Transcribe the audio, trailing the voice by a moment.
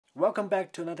Welcome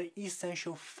back to another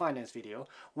essential finance video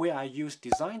where I use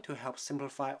design to help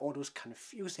simplify all those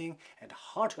confusing and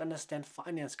hard to understand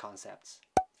finance concepts.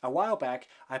 A while back,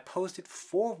 I posted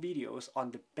 4 videos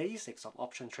on the basics of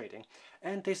option trading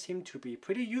and they seem to be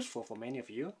pretty useful for many of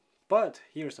you. But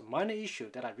here's a minor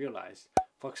issue that I realized.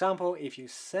 For example, if you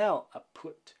sell a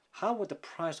put, how would the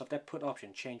price of that put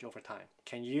option change over time?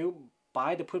 Can you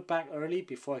buy the put back early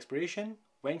before expiration?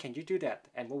 When can you do that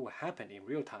and what will happen in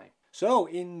real time? So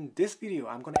in this video,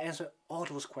 I'm going to answer all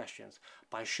those questions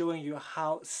by showing you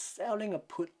how selling a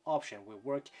put option will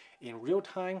work in real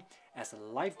time as a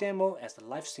live demo, as a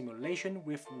live simulation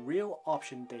with real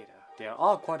option data. There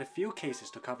are quite a few cases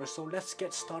to cover, so let's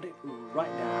get started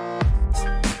right now.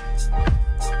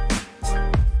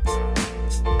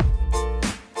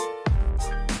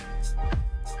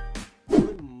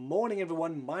 Good morning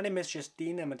everyone, my name is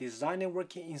Justine. I'm a designer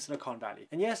working in Silicon Valley.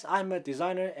 And yes, I'm a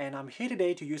designer and I'm here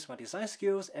today to use my design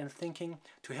skills and thinking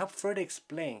to help further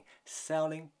explain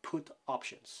selling put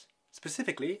options.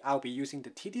 Specifically, I'll be using the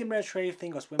TD Ameritrade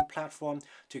Thinkorswim platform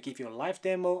to give you a live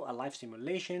demo, a live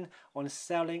simulation on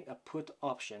selling a put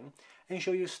option and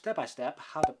show you step by step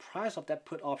how the price of that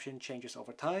put option changes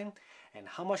over time and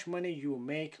how much money you will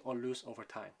make or lose over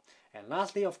time. And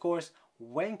lastly, of course,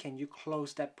 when can you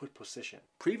close that put position?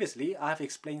 Previously, I've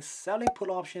explained selling put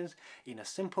options in a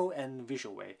simple and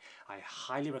visual way. I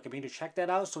highly recommend you check that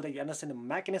out so that you understand the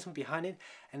mechanism behind it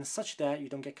and such that you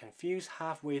don't get confused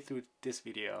halfway through this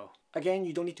video. Again,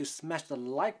 you don't need to smash the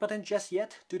like button just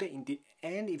yet. Do that in the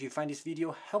end if you find this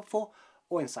video helpful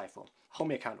or insightful. Hold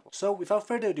me accountable. So without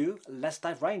further ado, let's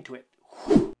dive right into it.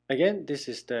 Again, this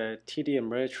is the TD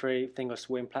Ameritrade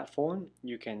Thinkorswim platform.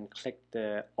 You can click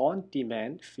the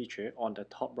OnDemand feature on the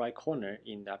top right corner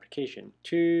in the application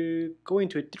to go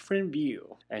into a different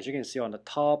view. As you can see on the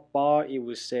top bar, it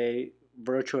will say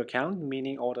virtual account,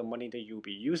 meaning all the money that you'll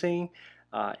be using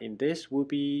in this will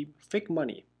be fake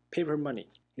money, paper money.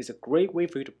 It's a great way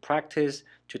for you to practice,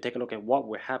 to take a look at what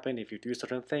will happen if you do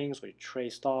certain things or you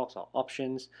trade stocks or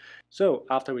options. So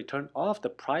after we turn off the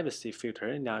privacy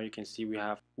filter, now you can see we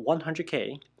have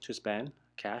 100K to spend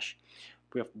cash.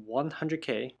 We have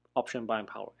 100K option buying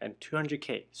power and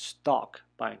 200K stock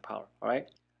buying power. All right.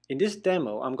 In this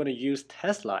demo, I'm going to use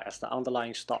Tesla as the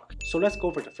underlying stock. So let's go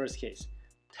over the first case.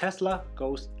 Tesla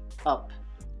goes up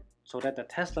so that the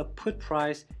Tesla put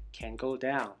price can go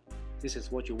down. This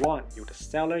is what you want. You're the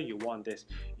seller, you want this.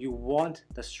 You want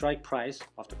the strike price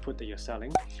of the put that you're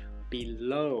selling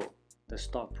below the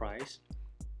stock price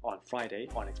on Friday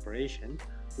on expiration,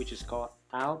 which is called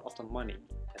out of the money.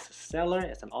 As a seller,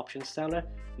 as an option seller,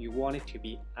 you want it to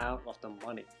be out of the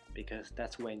money because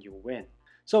that's when you win.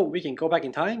 So we can go back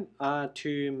in time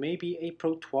to maybe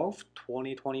April 12th,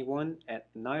 2021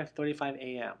 at 9:35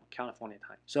 a.m. California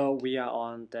time. So we are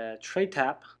on the trade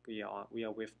tab. We are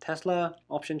with Tesla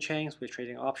option chains. We're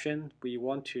trading option. We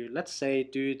want to, let's say,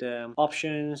 do the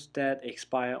options that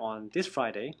expire on this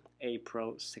Friday,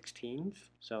 April 16th.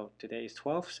 So today is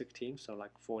 12th, 16th, so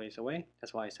like 4 days away.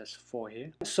 That's why it says 4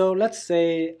 here. So let's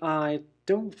say I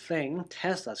don't think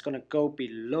Tesla is going to go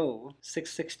below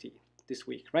 660. This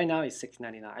week. Right now it's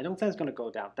 699. I don't think it's going to go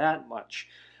down that much,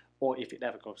 or if it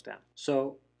ever goes down.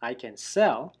 So I can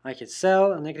sell a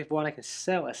 -1, I can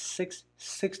sell a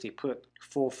 660 put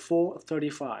for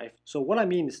 435. So what I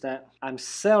mean is that I'm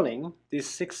selling this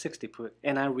 660 put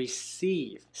and I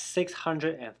receive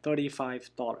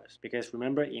 $635 because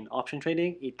remember in option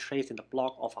trading it trades in the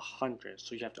block of 100.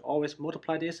 So you have to always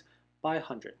multiply this by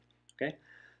 100. Okay,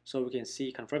 so we can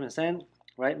see confirm and send.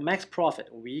 Right, max profit,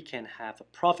 we can have a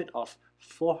profit of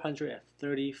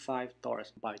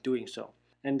 $435 by doing so.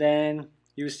 And then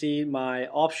you see my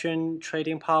option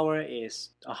trading power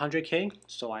is 100K,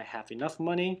 so I have enough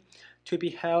money to be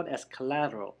held as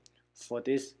collateral for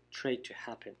this trade to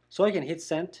happen. So I can hit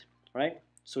send, right?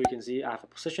 So you can see I have a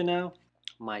position now.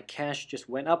 My cash just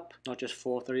went up, not just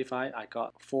 435, I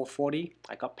got 440,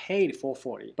 I got paid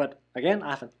 440. But again,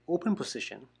 I have an open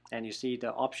position and you see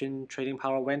the option trading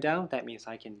power went down. That means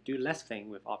I can do less thing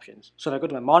with options. So if I go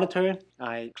to my monitor,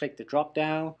 I click the drop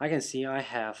down, I can see I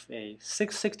have a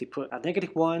 660 put at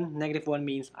 -1. -1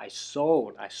 means I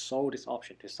sold this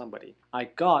option to somebody. I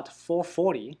got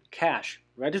 440 cash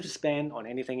ready to spend on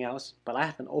anything else, but I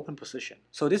have an open position.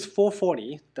 So this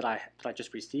 440 that I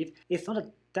just received, it's not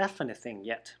a definite thing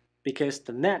yet because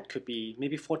the net could be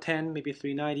maybe 410, maybe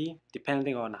 390,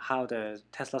 depending on how the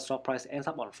Tesla stock price ends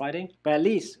up on Friday. But at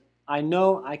least I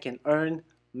know I can earn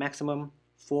maximum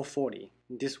 440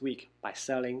 this week by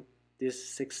selling this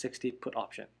 660 put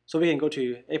option. So we can go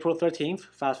to April 13th,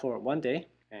 fast forward 1 day,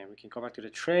 and we can go back to the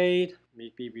trade.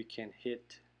 Maybe we can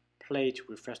hit play to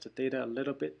refresh the data a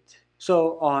little bit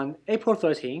So on April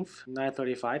 13th,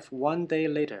 9:35, 1 day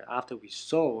later after we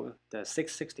sold the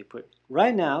 660 put,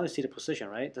 right now you see the position,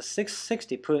 right? The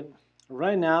 660 put,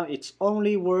 right now it's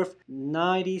only worth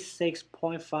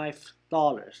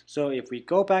 $96.5. So if we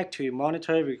go back to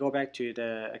monitor, we go back to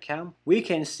the account, we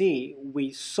can see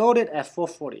we sold it at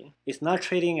 440. It's now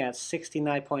trading at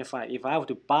 69.5. If I were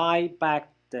to buy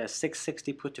back the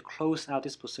 660 put to close out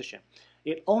this position,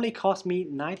 it only cost me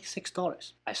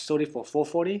 $96. I sold it for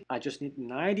 $440. I just need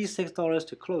 $96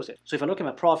 to close it. So if I look at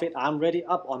my profit, I'm already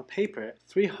up on paper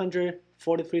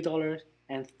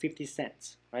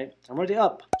 $343.50, right? I'm already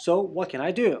up. So what can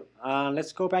I do?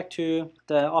 Let's go back to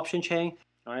the option chain.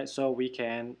 All right, so we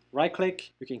can right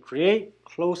click, we can create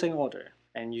closing order.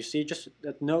 And you see, just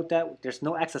note that there's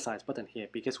no exercise button here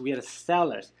because we are the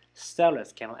sellers.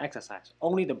 Sellers cannot exercise.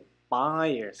 Only the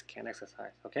buyers can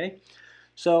exercise, okay?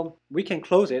 So we can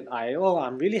close it.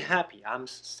 I'm really happy. I'm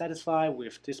satisfied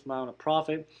with this amount of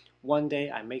profit. One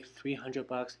day I make 300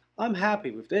 bucks. I'm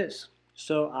happy with this.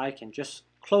 So I can just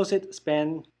close it,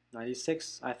 spend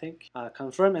 96, I think.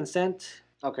 Confirm and send.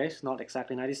 Okay, it's not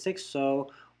exactly 96,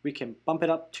 so we can bump it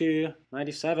up to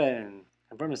 97.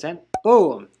 Confirm and send.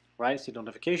 Boom! Right, see the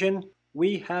notification.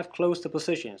 We have closed the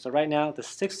position. So right now the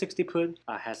 660 put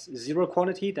has zero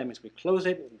quantity. That means we close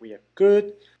it, we are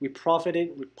good. We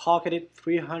profited, we pocketed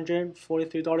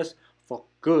 $343 for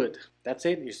good. That's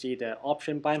it. You see the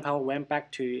option buying power went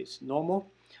back to its normal,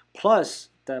 plus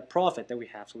the profit that we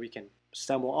have, so we can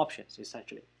sell more options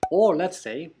essentially. Or let's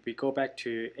say we go back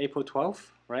to April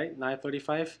 12th, right,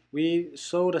 9:35. We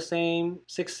sold the same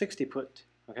 660 put,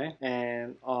 okay?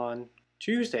 And on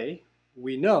Tuesday,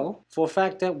 we know for a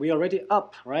fact that we already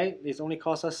up, right? It's only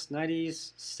cost us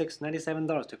 $96,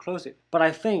 $97 to close it. But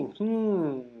I think,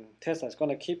 Tesla is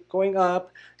gonna keep going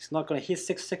up. It's not gonna hit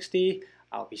 660.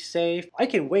 I'll be safe. I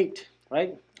can wait,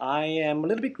 right? I am a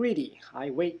little bit greedy. I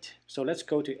wait. So let's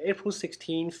go to April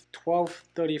 16th,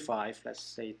 12:35. Let's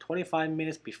say 25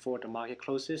 minutes before the market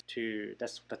closes.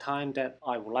 That's the time that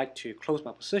I would like to close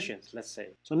my positions, let's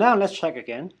say. So now let's check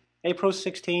again. April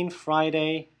 16th,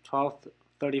 Friday,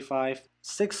 12:35,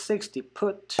 660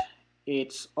 put,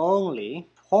 it's only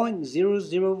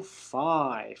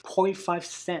 0.005, 0.5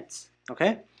 cents,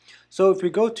 okay? So if we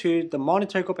go to the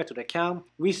monitor, go back to the account,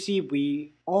 we see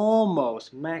we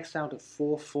almost maxed out the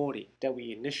 440 that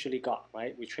we initially got,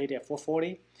 right? We traded at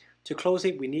 440. To close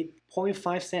it, we need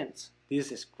 0.5 cents.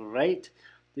 This is great.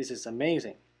 This is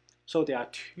amazing. So there are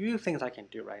two things I can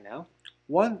do right now.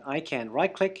 One, I can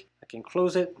right click, I can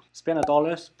close it, spend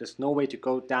 $1. There's no way to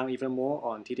go down even more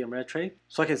on TD Ameritrade.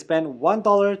 So I can spend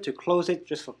 $1 to close it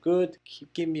just for good,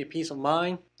 give me a peace of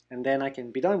mind, and then I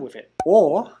can be done with it.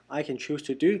 Or I can choose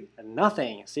to do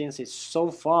nothing since it's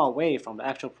so far away from the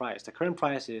actual price. The current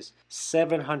price is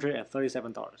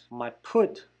 $737. My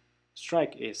put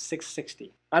strike is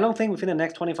 660. I don't think within the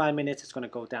next 25 minutes it's going to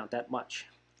go down that much.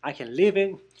 I can leave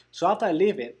it. So after I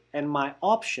leave it, and my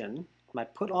option, my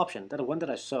put option, that the one that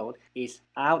I sold, is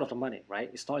out of the money,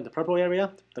 right? It's not in the purple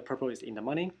area. The purple is in the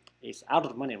money. It's out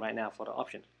of the money right now for the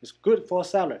option. It's good for a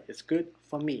seller. It's good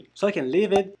for me. So I can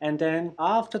leave it, and then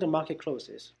after the market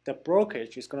closes, the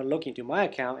brokerage is going to look into my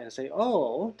account and say,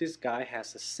 oh, this guy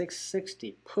has a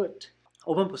 660 put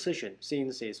open position.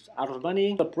 Since it's out of the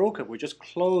money, the broker will just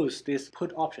close this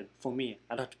put option for me.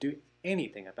 I don't have to do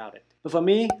anything about it. But for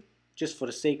me, just for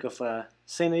the sake of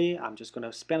sanity, I'm just going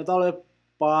to spend $1,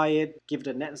 buy it, give it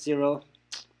a net zero,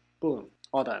 boom,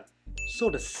 all done. So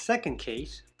the second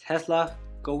case, Tesla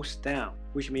goes down,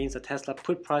 which means the Tesla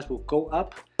put price will go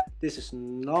up. This is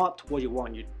not what you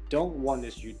want. You don't want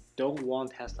this. You don't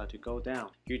want Tesla to go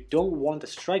down. You don't want the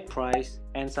strike price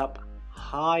ends up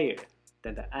higher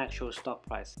than the actual stock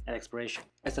price at expiration.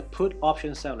 As a put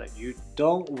option seller, you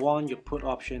don't want your put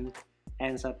option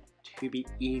ends up to be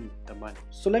in the money.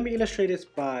 So let me illustrate this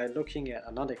by looking at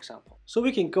another example. So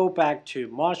we can go back to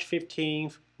March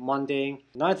 15th, Monday,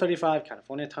 9:35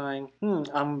 California time.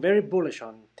 I'm very bullish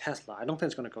on Tesla. I don't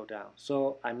think it's going to go down.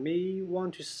 So I may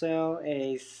want to sell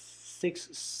a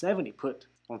 670 put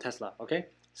on Tesla, okay?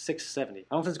 670.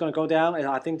 I don't think it's going to go down, and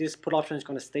I think this put option is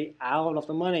going to stay out of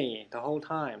the money the whole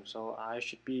time. So I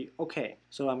should be okay.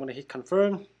 So I'm going to hit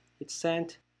confirm, hit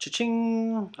send,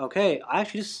 cha-ching. Okay, I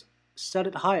actually just set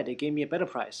it higher. They gave me a better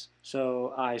price,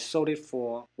 so I sold it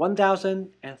for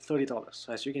 $1,030.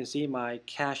 So as you can see, my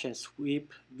cash and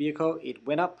sweep vehicle, it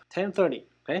went up 1030.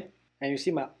 Okay, and you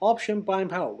see my option buying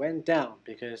power went down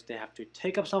because they have to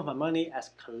take up some of my money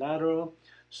as collateral,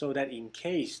 so that in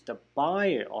case the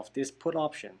buyer of this put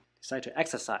option decide to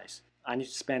exercise, I need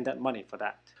to spend that money for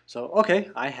that. So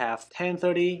okay, I have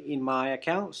 1030 in my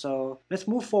account. So let's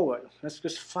move forward. Let's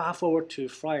just fast forward to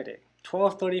Friday.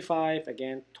 12:35,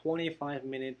 again 25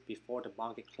 minutes before the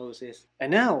market closes.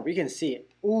 And now we can see,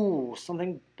 ooh,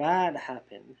 something bad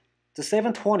happened. The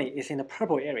 720 is in the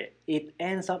purple area. It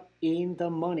ends up in the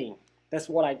money. That's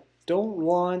what I don't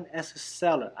want as a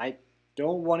seller. I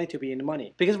don't want it to be in the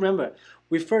money. Because remember,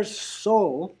 we first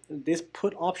sold this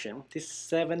put option, this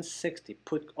 760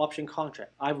 put option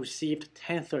contract. I received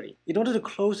 1030. In order to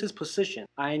close this position,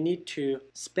 I need to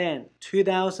spend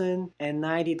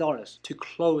 $2,090 to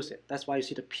close it. That's why you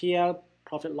see the PL,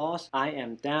 profit loss. I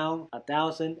am down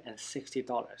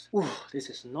 $1,060. Ooh, this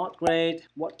is not great.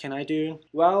 What can I do?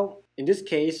 Well, in this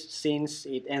case, since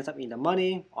it ends up in the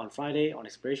money on Friday, on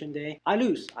expiration day, I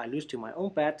lose. I lose to my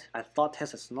own bet. I thought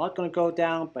Tesla's not going to go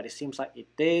down, but it seems like it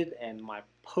did, and my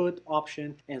put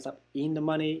option ends up in the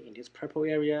money in this purple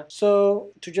area.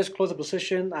 So to just close the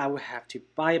position, I will have to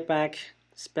buy it back,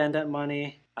 spend that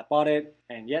money. I bought it,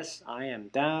 and yes, I am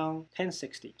down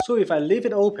 $1,060. So if I leave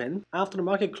it open after the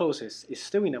market closes, it's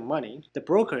still in the money. The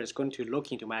broker is going to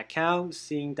look into my account,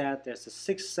 seeing that there's a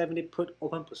 670 put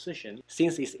open position.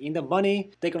 Since it's in the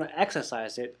money, they're going to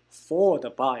exercise it for the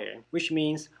buyer, which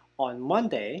means on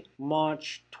Monday,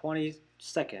 March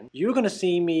 22nd, you're going to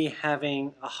see me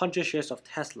having 100 shares of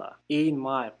Tesla in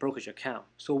my brokerage account.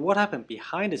 So what happened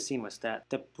behind the scene was that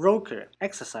the broker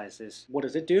exercises. What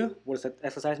does it do? What does that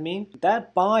exercise mean?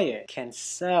 That buyer can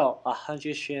sell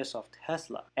 100 shares of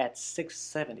Tesla at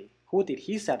 670. Who did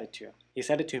he sell it to? He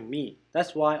sold it to me.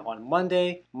 That's why on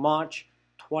Monday, March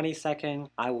 22nd,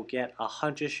 I will get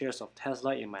 100 shares of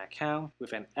Tesla in my account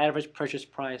with an average purchase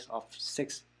price of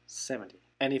 670.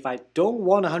 And if I don't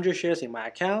want 100 shares in my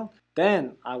account,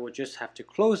 then I will just have to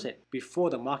close it before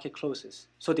the market closes.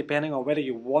 So depending on whether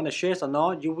you want the shares or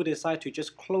not, you will decide to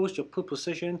just close your put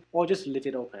position or just leave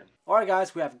it open. Alright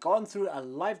guys, we have gone through a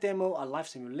live demo, a live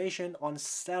simulation on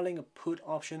selling a put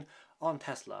option on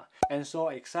Tesla, and saw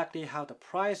exactly how the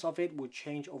price of it would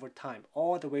change over time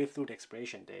all the way through the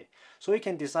expiration day. So you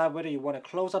can decide whether you want to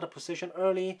close out the position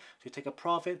early to take a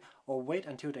profit or wait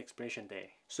until the expiration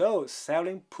day. So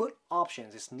selling put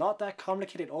options is not that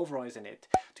complicated overall, isn't it?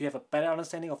 Do you have a better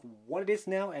understanding of what it is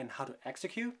now and how to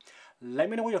execute? Let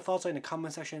me know what your thoughts are in the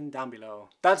comment section down below.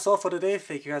 That's all for today.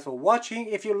 Thank you guys for watching.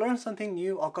 If you learned something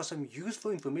new or got some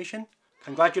useful information,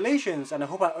 congratulations, and I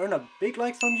hope I earned a big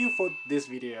like from you for this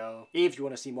video. If you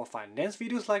want to see more finance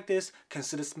videos like this,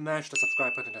 consider smash the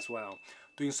subscribe button as well.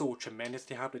 Doing so will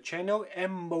tremendously help the channel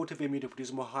and motivate me to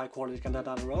produce more high quality content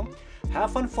down the road.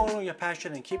 Have fun following your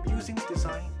passion and keep using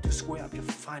design to square up your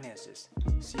finances.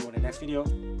 See you on the next video.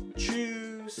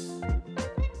 Cheers!